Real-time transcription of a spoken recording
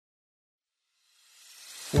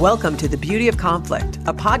Welcome to The Beauty of Conflict,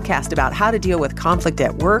 a podcast about how to deal with conflict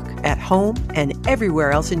at work, at home, and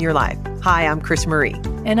everywhere else in your life. Hi, I'm Chris Marie.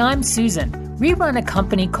 And I'm Susan. We run a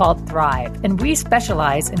company called Thrive, and we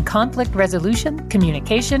specialize in conflict resolution,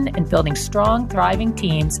 communication, and building strong, thriving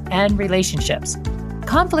teams and relationships.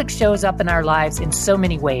 Conflict shows up in our lives in so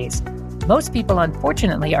many ways. Most people,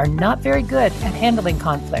 unfortunately, are not very good at handling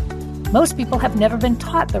conflict. Most people have never been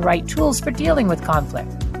taught the right tools for dealing with conflict.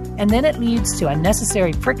 And then it leads to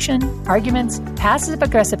unnecessary friction, arguments,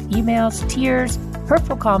 passive-aggressive emails, tears,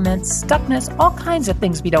 hurtful comments, stuckness, all kinds of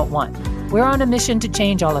things we don't want. We're on a mission to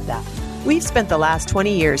change all of that. We've spent the last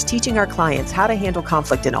 20 years teaching our clients how to handle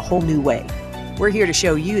conflict in a whole new way. We're here to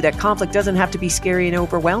show you that conflict doesn't have to be scary and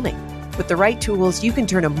overwhelming. With the right tools, you can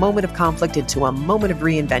turn a moment of conflict into a moment of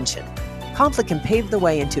reinvention. Conflict can pave the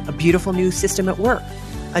way into a beautiful new system at work,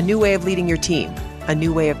 a new way of leading your team, a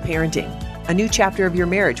new way of parenting, a new chapter of your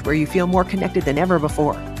marriage where you feel more connected than ever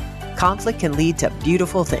before. Conflict can lead to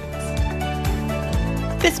beautiful things.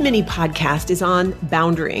 This mini podcast is on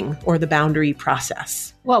boundarying, or the boundary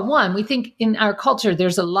process. Well, one, we think in our culture,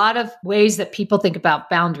 there's a lot of ways that people think about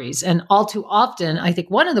boundaries. And all too often, I think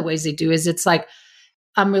one of the ways they do is it's like,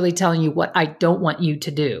 I'm really telling you what I don't want you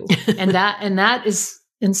to do. and that is,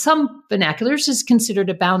 in some vernaculars, is considered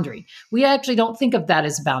a boundary. We actually don't think of that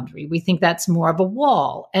as a boundary. We think that's more of a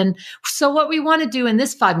wall. And so what we want to do in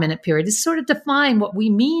this 5-minute period is sort of define what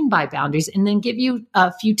we mean by boundaries and then give you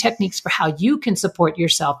a few techniques for how you can support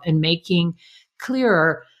yourself in making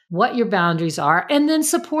clearer what your boundaries are, and then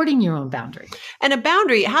supporting your own boundary. And a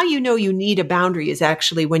boundary, how you know you need a boundary is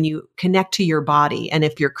actually when you connect to your body. And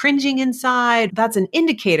if you're cringing inside, that's an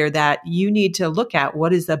indicator that you need to look at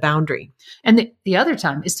what is the boundary. And the other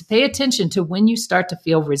time is to pay attention to when you start to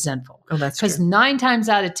feel resentful. Oh, that's true. Because 9 times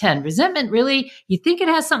out of 10, resentment really, you think it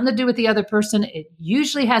has something to do with the other person. It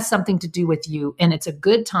usually has something to do with you. And it's a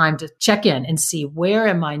good time to check in and see, where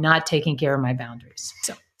am I not taking care of my boundaries?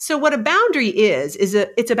 So what a boundary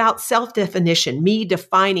it's about self-definition, me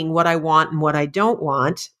defining what I want and what I don't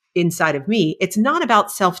want inside of me. It's not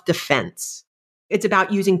about self-defense. It's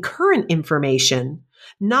about using current information,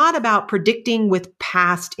 not about predicting with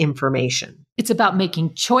past information. It's about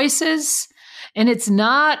making choices, and it's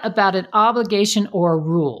not about an obligation or a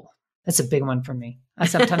rule. That's a big one for me. I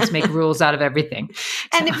sometimes make rules out of everything.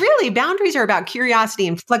 And really, boundaries are about curiosity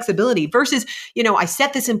and flexibility versus, I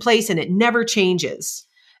set this in place and it never changes.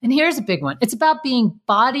 And here's a big one. It's about being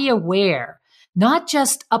body aware, not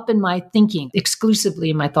just up in my thinking, exclusively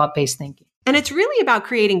in my thought-based thinking. And it's really about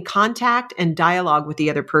creating contact and dialogue with the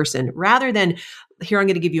other person rather than, here, I'm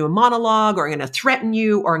going to give you a monologue, or I'm going to threaten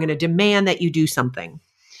you, or I'm going to demand that you do something.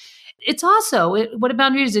 It's also, what a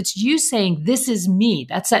boundary is, it's you saying, this is me.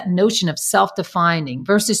 That's that notion of self-defining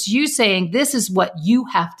versus you saying, this is what you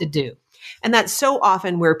have to do. And that's so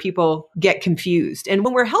often where people get confused. And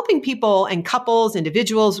when we're helping people and couples,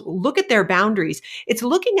 individuals look at their boundaries, it's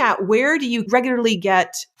looking at, where do you regularly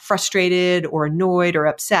get frustrated or annoyed or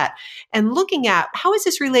upset, and looking at, how is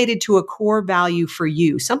this related to a core value for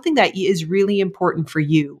you, something that is really important for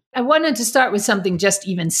you. I wanted to start with something just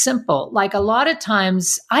even simple. Like, a lot of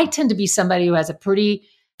times I tend to be somebody who has a pretty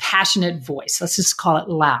passionate voice. Let's just call it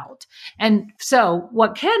loud. And so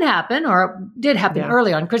what can happen, or did happen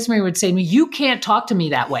early on, Chris Marie would say to me, you can't talk to me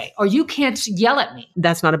that way, or you can't yell at me.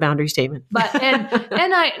 That's not a boundary statement. But, and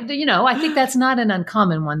I think that's not an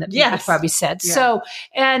uncommon one that people probably said. Yeah. So,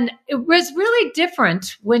 and it was really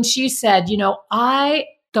different when she said, I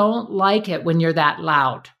don't like it when you're that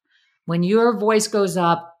loud. When your voice goes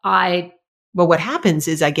up, Well, what happens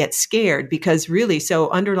is I get scared, because really, so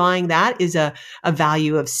underlying that is a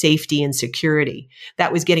value of safety and security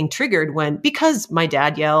that was getting triggered because my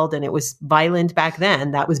dad yelled and it was violent back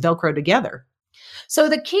then, that was Velcro together. So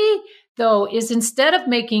the key, though, is instead of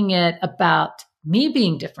making it about me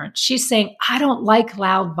being different, she's saying, I don't like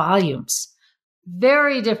loud volumes.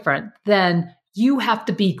 Very different than you have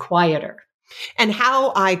to be quieter. And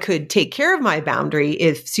how I could take care of my boundary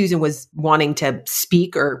if Susan was wanting to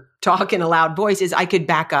speak or talk in a loud voice is I could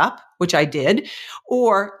back up, which I did.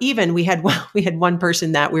 Or even we had one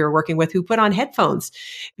person that we were working with who put on headphones.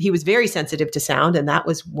 He was very sensitive to sound. And that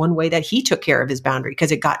was one way that he took care of his boundary,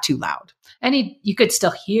 because it got too loud. And you could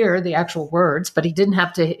still hear the actual words, but it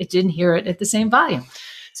didn't hear it at the same volume.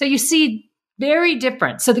 So you see, very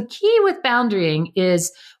different. So the key with boundarying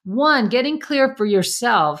is, one, getting clear for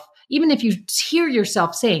yourself. even if you hear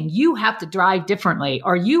yourself saying, you have to drive differently,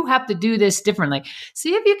 or you have to do this differently,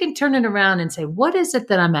 see if you can turn it around and say, what is it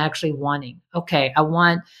that I'm actually wanting? Okay, I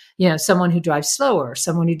want, someone who drives slower,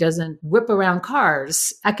 someone who doesn't whip around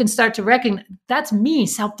cars. I can start to recognize that's me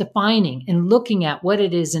self-defining and looking at what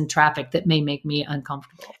it is in traffic that may make me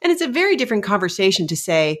uncomfortable. And it's a very different conversation to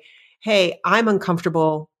say, hey, I'm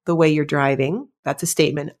uncomfortable the way you're driving. That's a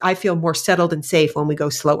statement. I feel more settled and safe when we go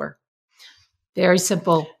slower. Very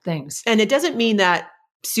simple things. And it doesn't mean that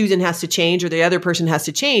Susan has to change or the other person has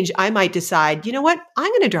to change. I might decide, you know what?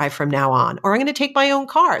 I'm going to drive from now on, or I'm going to take my own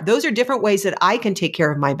car. Those are different ways that I can take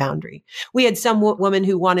care of my boundary. We had some woman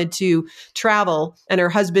who wanted to travel and her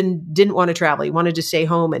husband didn't want to travel. He wanted to stay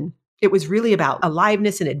home, and it was really about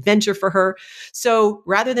aliveness and adventure for her. So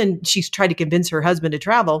rather than she tried to convince her husband to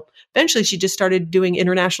travel, eventually she just started doing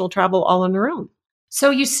international travel all on her own. So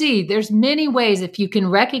you see, there's many ways. If you can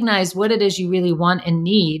recognize what it is you really want and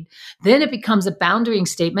need, then it becomes a boundarying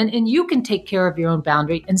statement, and you can take care of your own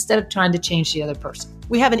boundary instead of trying to change the other person.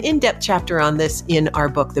 We have an in-depth chapter on this in our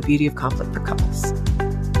book, The Beauty of Conflict for Couples.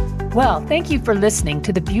 Well, thank you for listening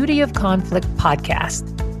to the Beauty of Conflict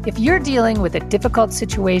podcast. If you're dealing with a difficult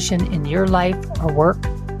situation in your life or work,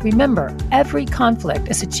 remember, every conflict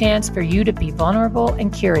is a chance for you to be vulnerable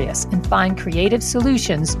and curious and find creative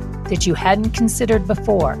solutions that you hadn't considered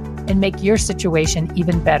before and make your situation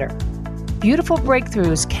even better. Beautiful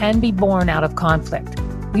breakthroughs can be born out of conflict.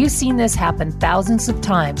 We've seen this happen thousands of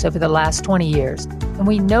times over the last 20 years, and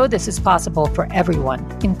we know this is possible for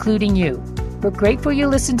everyone, including you. We're grateful you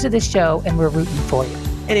listened to this show, and we're rooting for you.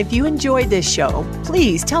 And if you enjoyed this show,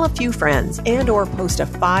 please tell a few friends and/or post a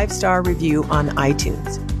 5-star review on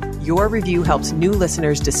iTunes. Your review helps new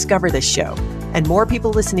listeners discover this show, and more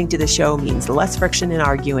people listening to the show means less friction in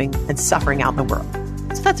arguing and suffering out in the world.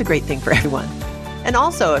 So that's a great thing for everyone. And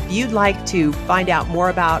also, if you'd like to find out more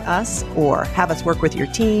about us or have us work with your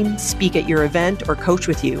team, speak at your event, or coach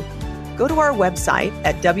with you, go to our website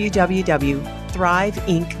at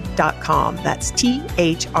www.thriveinc.com. That's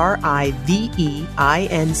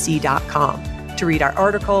THRIVEINC.com to read our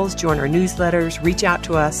articles, join our newsletters, reach out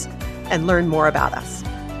to us, and learn more about us.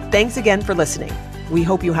 Thanks again for listening. We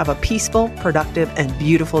hope you have a peaceful, productive, and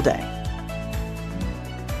beautiful day.